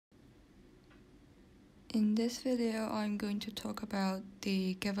In this video, I'm going to talk about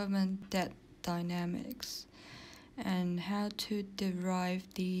the government debt dynamics and how to derive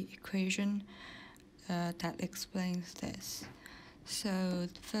the equation that explains this. So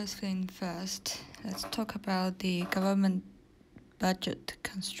first thing first, let's talk about the government budget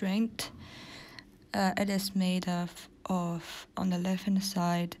constraint. It is made of, on the left-hand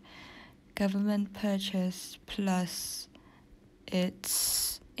side, government purchase plus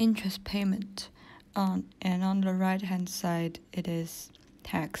its interest payment. And on the right hand side, it is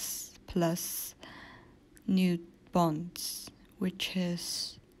tax plus new bonds, which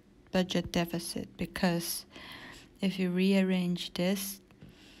is budget deficit, because if you rearrange this,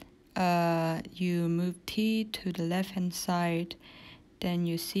 you move t to the left hand side, then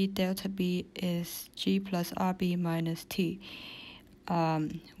you see delta b is g plus rb minus t,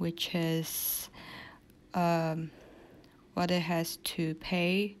 which is what it has to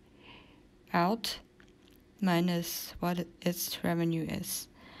pay out minus what its revenue is.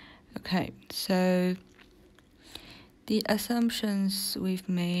 Okay, so the assumptions we've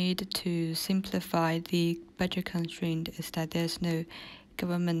made to simplify the budget constraint is that there's no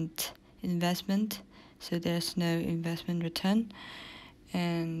government investment, so there's no investment return,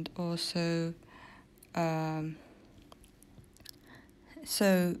 and also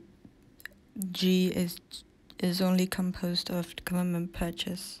so G is only composed of government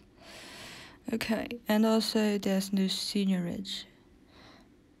purchase. Okay, and also there's no seigniorage.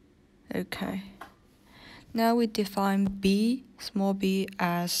 Okay, now we define B, small b,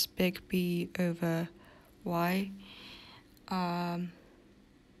 as big B over Y.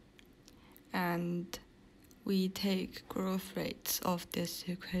 And we take growth rates of this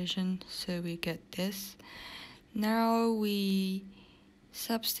equation, so we get this. Now we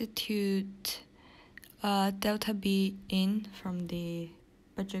substitute delta B in from the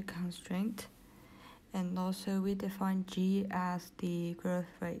budget constraint, and also we define G as the growth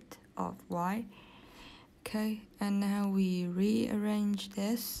rate of Y. Okay, and now we rearrange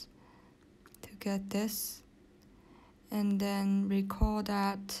this to get this, and then recall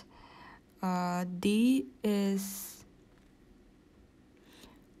that D is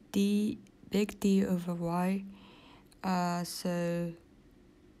big D over Y. So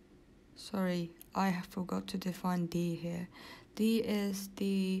sorry, I forgot to define D here. D is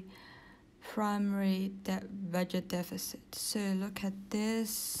the primary budget deficit. So look at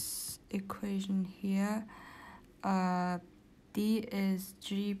this equation here. D is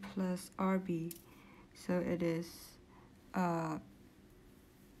G plus RB, so it is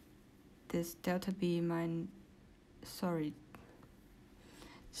this delta B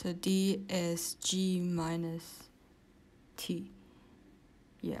so D is G minus T.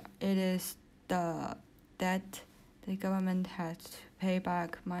 Yeah, it is the debt the government has to pay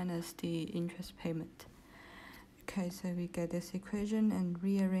back minus the interest payment. Okay, so we get this equation and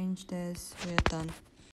rearrange this, we're done.